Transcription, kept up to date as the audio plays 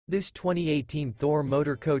This 2018 Thor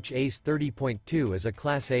Motor Coach ACE 30.2 is a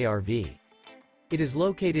Class A RV. It is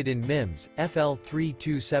located in Mims, FL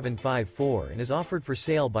 32754 and is offered for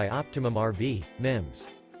sale by Optimum RV, Mims.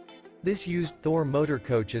 This used Thor Motor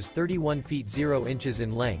Coach is 31 feet 0 inches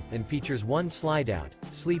in length and features 1 slide-out,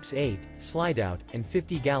 sleeps 8, slide-out, and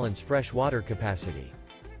 50 gallons fresh water capacity.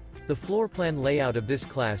 The floor plan layout of this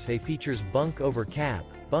Class A features Bunk Over Cab,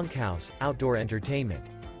 Bunkhouse, outdoor entertainment.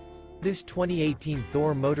 This 2018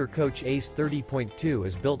 Thor Motor Coach ACE 30.2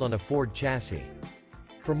 is built on a Ford chassis.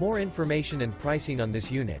 For more information and pricing on this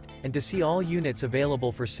unit, and to see all units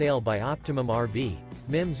available for sale by Optimum RV,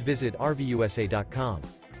 Mims, visit RVUSA.com.